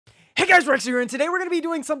guys, Rexter here, and today we're going to be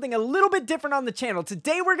doing something a little bit different on the channel.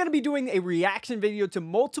 Today we're going to be doing a reaction video to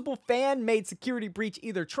multiple fan-made security breach,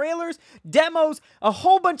 either trailers, demos, a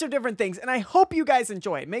whole bunch of different things, and I hope you guys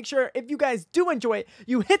enjoy it. Make sure if you guys do enjoy it,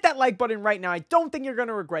 you hit that like button right now. I don't think you're going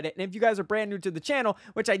to regret it, and if you guys are brand new to the channel,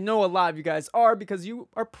 which I know a lot of you guys are because you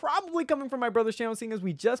are probably coming from my brother's channel, seeing as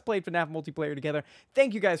we just played FNAF multiplayer together,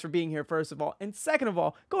 thank you guys for being here, first of all, and second of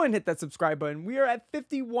all, go ahead and hit that subscribe button. We are at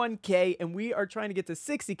 51K, and we are trying to get to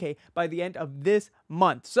 60K by the end of this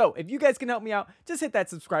month. So if you guys can help me out, just hit that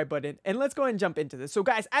subscribe button and let's go ahead and jump into this. So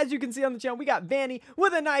guys, as you can see on the channel, we got Vanny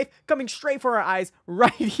with a knife coming straight for our eyes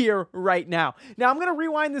right here, right now. Now I'm going to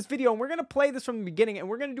rewind this video and we're going to play this from the beginning and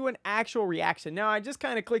we're going to do an actual reaction. Now I just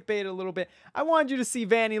kind of clickbaited a little bit. I wanted you to see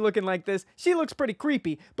Vanny looking like this. She looks pretty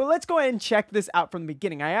creepy, but let's go ahead and check this out from the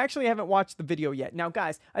beginning. I actually haven't watched the video yet. Now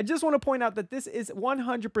guys, I just want to point out that this is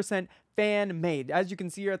 100% fan made. As you can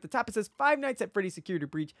see here at the top, it says Five Nights at Freddy's Security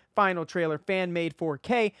Breach final trailer, fan made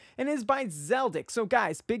 4K, and it is by Zeldix. So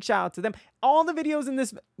guys, big shout out to them. All the videos in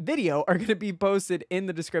this video are going to be posted in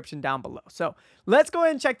the description down below. So let's go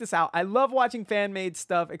ahead and check this out. I love watching fan made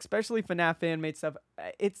stuff, especially FNAF fan made stuff.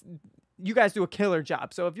 You guys do a killer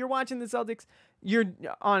job. So if you're watching the Zeldix, you're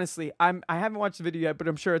honestly, I haven't watched the video yet, but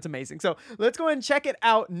I'm sure it's amazing. So let's go ahead and check it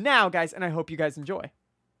out now, guys, and I hope you guys enjoy.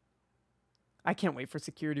 I can't wait for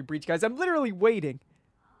Security Breach, guys. I'm literally waiting.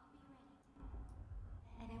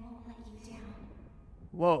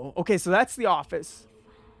 Whoa, okay, so that's the office.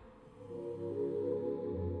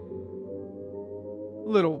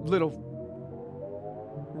 Little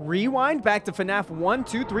rewind back to FNAF 1,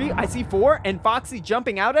 2, 3. I see 4 and Foxy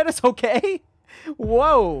jumping out at us, okay?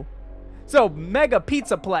 Whoa. So, Mega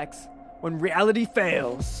Pizzaplex, when reality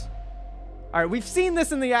fails. All right, we've seen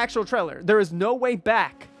this in the actual trailer. There is no way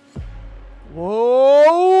back.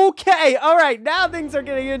 Whoa, okay, all right, now things are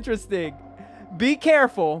getting interesting. Be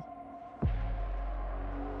careful.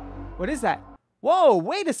 What is that? Whoa,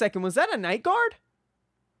 wait a second. Was that a night guard?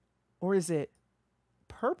 Or is it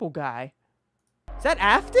purple guy? Is that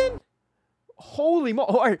Afton? Holy mo.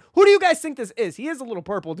 All right, who do you guys think this is? He is a little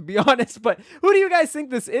purple, to be honest, but who do you guys think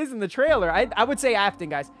this is in the trailer? I would say Afton,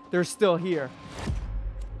 guys. They're still here.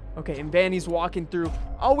 Okay, and Vanny's walking through,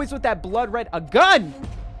 always with that blood red, a gun!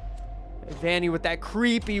 Vanny with that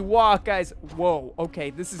creepy walk, guys. Whoa,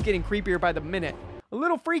 okay, this is getting creepier by the minute. A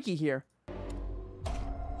little freaky here.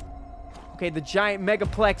 Okay, the giant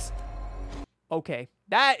megaplex. Okay,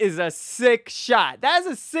 that is a sick shot. That is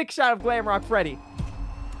a sick shot of Glamrock Freddy.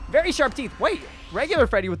 Very sharp teeth. Wait, regular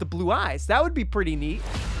Freddy with the blue eyes. That would be pretty neat.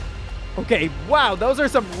 Okay, wow, those are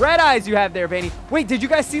some red eyes you have there, Vanny. Wait, did you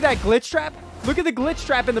guys see that glitch trap? Look at the glitch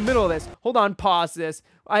trap in the middle of this. Hold on, pause this.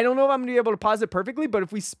 I don't know if I'm gonna be able to pause it perfectly, but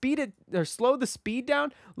if we speed it or slow the speed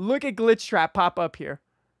down, look at glitch trap pop up here.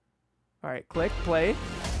 All right, click, play.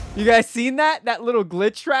 You guys seen that? That little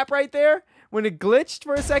glitch trap right there? When it glitched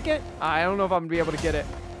for a second? I don't know if I'm gonna be able to get it.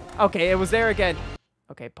 Okay, it was there again.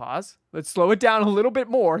 Okay, pause. Let's slow it down a little bit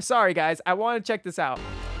more. Sorry, guys. I want to check this out.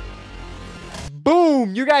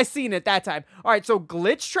 Boom! You guys seen it that time. All right, so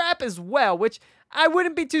glitch trap as well, which I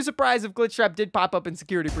wouldn't be too surprised if glitch trap did pop up in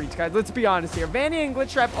Security Breach, guys. Let's be honest here. Vanny and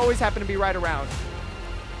glitch trap always happen to be right around.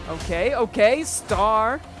 Okay, okay.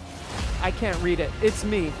 Star. I can't read it. It's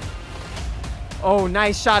me. Oh,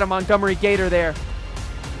 nice shot of Montgomery Gator there.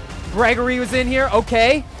 Gregory was in here.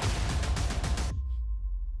 Okay.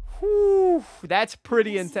 Whew, that's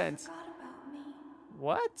pretty intense.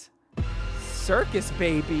 What? Circus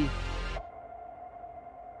Baby.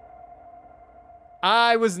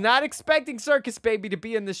 I was not expecting Circus Baby to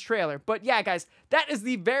be in this trailer. But yeah, guys, that is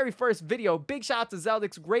the very first video. Big shout out to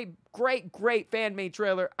Zeldix. Great fan-made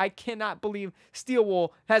trailer. I cannot believe Steel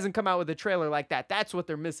Wool hasn't come out with a trailer like that. That's what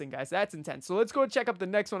they're missing, guys. That's intense. So let's go check up the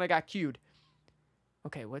next one I got queued.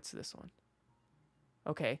 Okay, what's this one?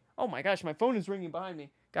 Okay. Oh my gosh, my phone is ringing behind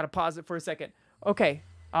me. Gotta pause it for a second. Okay.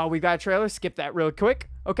 Oh, we got a trailer. Skip that real quick.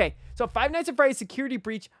 Okay, so Five Nights at Freddy's Security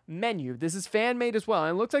Breach menu. This is fan-made as well,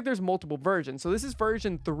 and it looks like there's multiple versions. So this is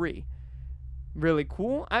version 3. Really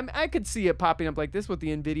cool. I could see it popping up like this with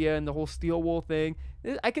the NVIDIA and the whole Steel Wool thing.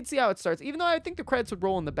 I could see how it starts, even though I think the credits would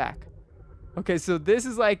roll in the back. Okay, so this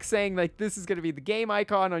is like saying like this is going to be the game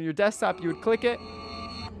icon on your desktop. You would click it.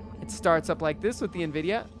 It starts up like this with the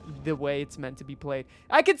NVIDIA, the way it's meant to be played.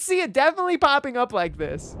 I could see it definitely popping up like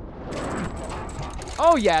this.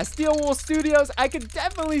 Oh yeah, Steel Wool Studios. I could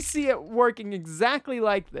definitely see it working exactly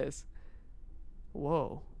like this.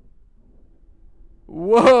 Whoa.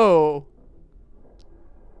 Whoa.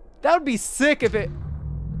 That would be sick if it...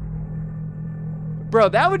 Bro,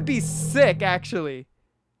 that would be sick, actually.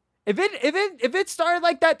 If it started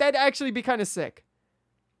like that, that'd actually be kind of sick.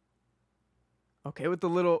 Okay, with the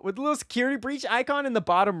little security breach icon in the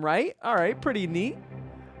bottom right. All right, pretty neat.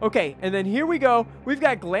 Okay, and then here we go. We've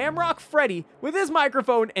got Glamrock Freddy with his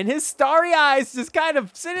microphone and his starry eyes just kind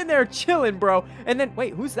of sitting there chilling, bro. And then,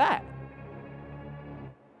 wait, who's that?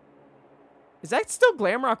 Is that still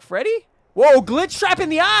Glamrock Freddy? Whoa, glitch trap in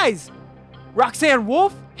the eyes. Roxanne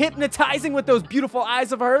Wolf hypnotizing with those beautiful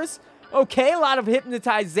eyes of hers. Okay, a lot of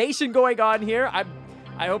hypnotization going on here.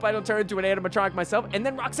 I hope I don't turn into an animatronic myself. And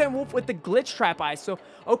then Roxanne Wolf with the glitch trap eyes. So,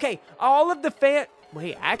 okay, all of the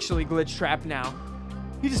wait, actually glitch trap now.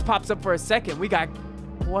 He just pops up for a second. We got,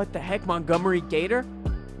 what the heck, Montgomery Gator?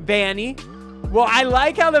 Vanny. Well, I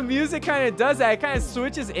like how the music kind of does that. It kind of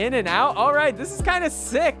switches in and out. All right, this is kind of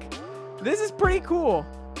sick. This is pretty cool.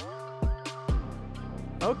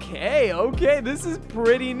 Okay, this is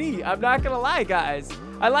pretty neat. I'm not gonna lie, guys.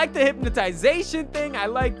 I like the hypnotization thing. I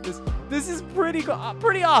like this. This is pretty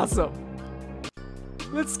awesome.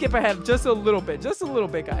 Let's skip ahead just a little bit,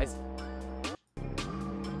 guys.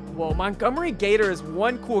 Whoa, Montgomery Gator is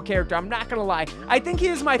one cool character. I'm not gonna lie. I think he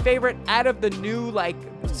is my favorite out of the new, like,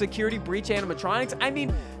 Security Breach animatronics. I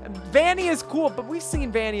mean, Vanny is cool, but we've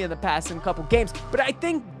seen Vanny in the past in a couple games. But I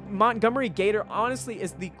think Montgomery Gator, honestly,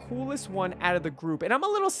 is the coolest one out of the group. And I'm a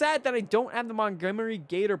little sad that I don't have the Montgomery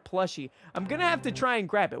Gator plushie. I'm gonna have to try and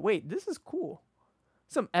grab it. Wait, this is cool.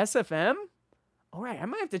 Some SFM? All right, I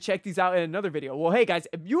might have to check these out in another video. Well, hey, guys,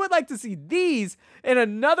 if you would like to see these in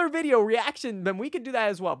another video reaction, then we could do that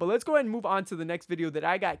as well. But let's go ahead and move on to the next video that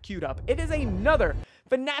I got queued up. It is another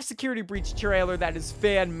FNAF Security Breach trailer that is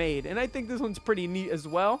fan-made, and I think this one's pretty neat as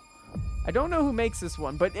well. I don't know who makes this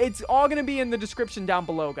one, but it's all going to be in the description down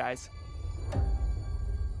below, guys.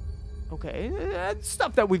 Okay,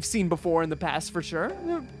 stuff that we've seen before in the past for sure.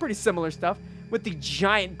 Pretty similar stuff. With the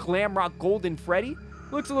giant Glamrock Golden Freddy.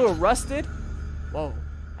 Looks a little rusted. Whoa,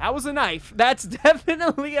 that was a knife. That's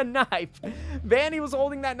definitely a knife. Vanny was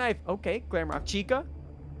holding that knife. Okay, Glamrock Chica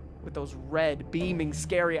with those red, beaming,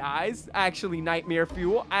 scary eyes. Actually nightmare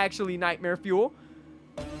fuel.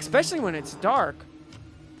 Especially when it's dark.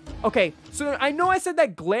 Okay, so I know I said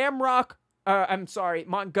that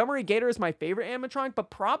Montgomery Gator is my favorite animatronic, but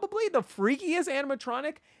probably the freakiest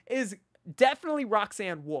animatronic is definitely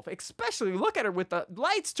Roxanne Wolf. Especially, look at her with the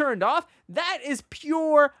lights turned off. That is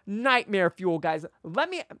pure nightmare fuel, guys.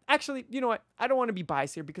 Actually, you know what? I don't want to be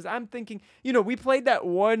biased here because I'm thinking, you know, we played that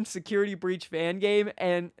one Security Breach fan game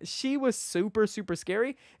and she was super, super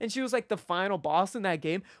scary. And she was like the final boss in that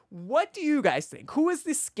game. What do you guys think? Who is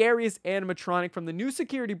the scariest animatronic from the new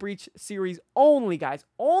Security Breach series only, guys?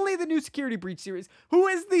 Only the new Security Breach series. Who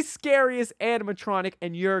is the scariest animatronic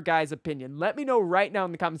in your guys' opinion? Let me know right now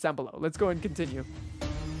in the comments down below. Let's go and continue.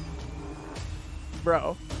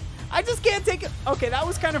 Bro, I just can't take it. Okay, that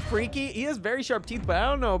was kind of freaky. He has very sharp teeth, but I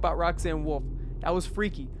don't know about Roxanne Wolf. That was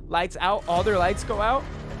freaky. Lights out. All their lights go out.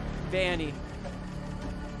 Vanny.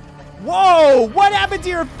 Whoa! What happened to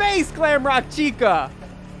your face, Glamrock Chica?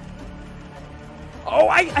 Oh,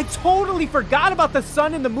 I totally forgot about the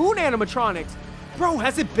sun and the moon animatronics. Bro,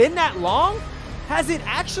 has it been that long? Has it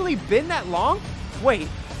actually been that long? Wait.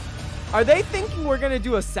 Are they thinking we're going to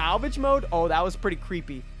do a salvage mode? Oh, that was pretty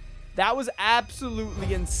creepy. That was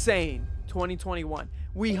absolutely insane. 2021.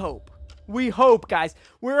 We hope. We hope, guys.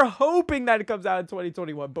 We're hoping that it comes out in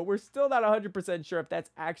 2021, but we're still not 100% sure if that's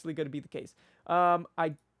actually going to be the case.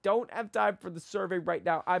 I don't have time for the survey right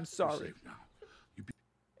now. I'm sorry.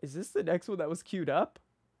 Is this the next one that was queued up?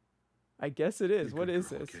 I guess it is. What is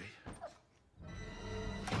this?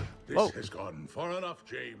 This has gone far enough,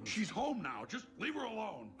 James. She's home now. Just leave her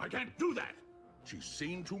alone. I can't do that. She's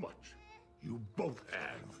seen too much. You both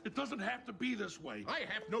have. It doesn't have to be this way. I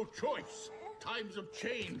have no choice. Times have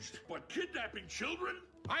changed. But kidnapping children?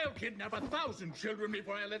 I'll kidnap 1,000 children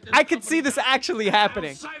before I let this. I could see this actually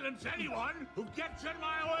happening. I'll silence anyone who gets in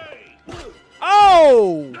my way.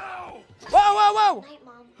 Oh! No! Whoa, whoa,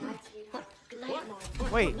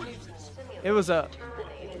 What? Wait. It was a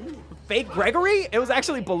fake Gregory? It was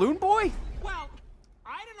actually Balloon Boy? Well,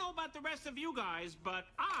 I don't know about the rest of you guys, but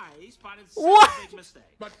I spotted What? some big mistake.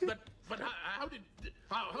 But how did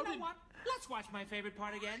You know what? Let's watch my favorite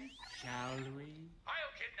part again, shall we?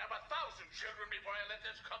 I'll kidnap 1,000 children before I let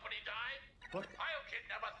this company die. What? I'll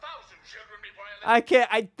kidnap 1,000 children before I let. I can't.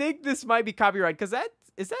 I think this might be copyright because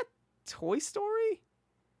is that Toy Story?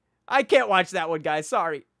 I can't watch that one, guys.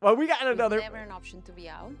 Sorry. Well, we got another. Never an option to be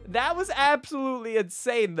out. That was absolutely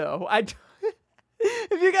insane, though.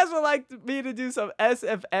 If you guys would like me to do some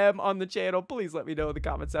SFM on the channel, please let me know in the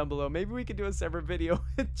comments down below. Maybe we could do a separate video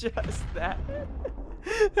with just that.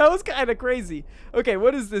 That was kind of crazy. Okay,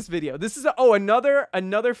 what is this video? This is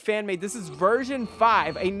another fan-made. This is version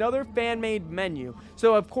 5, another fan-made menu.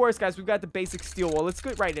 So of course, guys, we've got the basic steel wall. Let's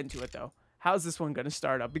get right into it though. How's this one gonna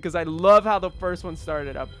start up? Because I love how the first one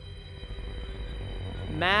started up.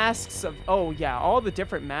 Masks of, oh yeah, all the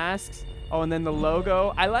different masks. Oh, and then the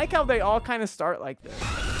logo. I like how they all kind of start like this.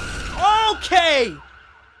 Okay!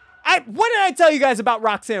 What did I tell you guys about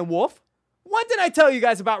Roxanne Wolf? What did I tell you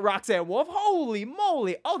guys about Roxanne Wolf? Holy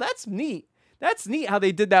moly. Oh, that's neat. That's neat how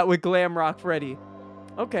they did that with Glamrock Freddy.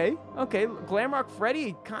 Okay, okay. Glamrock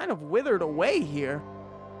Freddy kind of withered away here.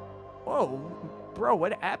 Whoa, bro,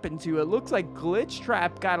 what happened to you? It looks like Glitch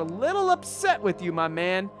Trap got a little upset with you, my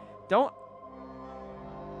man. Don't...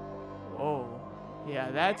 Oh, yeah,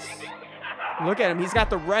 that's... Look at him. He's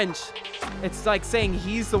got the wrench. It's like saying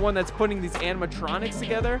he's the one that's putting these animatronics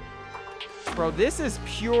together. Bro, this is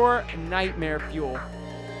pure nightmare fuel.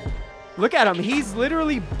 Look at him. He's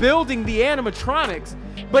literally building the animatronics.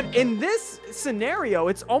 But in this scenario,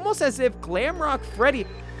 it's almost as if Glamrock Freddy...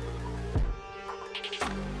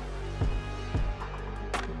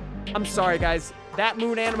 I'm sorry, guys. That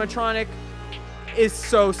moon animatronic is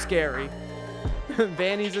so scary.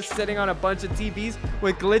 Vanny's just sitting on a bunch of TVs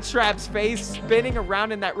with Glitch Trap's face spinning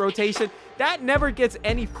around in that rotation. That never gets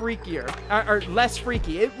any freakier, or less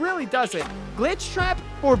freaky. It really doesn't. Glitch Trap,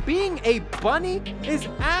 for being a bunny, is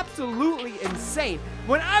absolutely insane.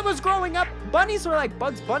 When I was growing up, bunnies were like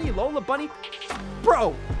Bugs Bunny, Lola Bunny.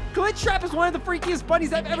 Bro, Glitch Trap is one of the freakiest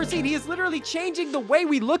bunnies I've ever seen. He is literally changing the way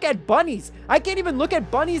we look at bunnies. I can't even look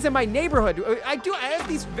at bunnies in my neighborhood. I have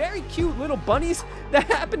these very cute little bunnies that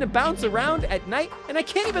happen to bounce around at night, and I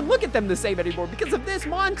can't even look at them the same anymore because of this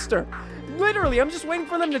monster. Literally, I'm just waiting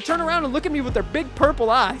for them to turn around and look at me with their big purple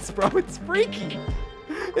eyes, bro. It's freaky.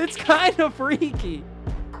 It's kind of freaky.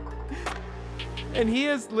 And he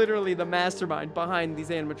is literally the mastermind behind these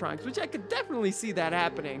animatronics, which I could definitely see that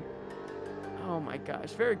happening. Oh my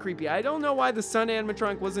gosh, very creepy. I don't know why the sun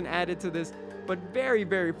animatronic wasn't added to this, but very,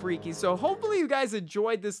 very freaky. So hopefully you guys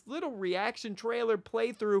enjoyed this little reaction trailer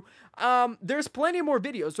playthrough. There's plenty more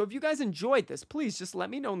videos, so if you guys enjoyed this, please just let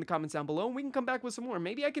me know in the comments down below, and we can come back with some more.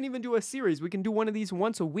 Maybe I can even do a series. We can do one of these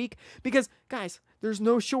once a week, because, guys, there's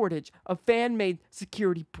no shortage of fan-made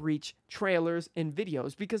Security Breach trailers and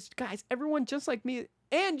videos, because, guys, everyone just like me,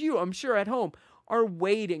 and you, I'm sure, at home, are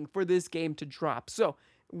waiting for this game to drop. So,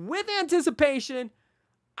 with anticipation,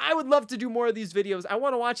 I would love to do more of these videos. I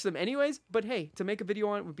want to watch them anyways, but hey, to make a video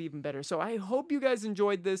on it would be even better. So I hope you guys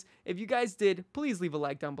enjoyed this. If you guys did, please leave a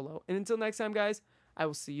like down below. And until next time, guys, I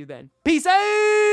will see you then. Peace out!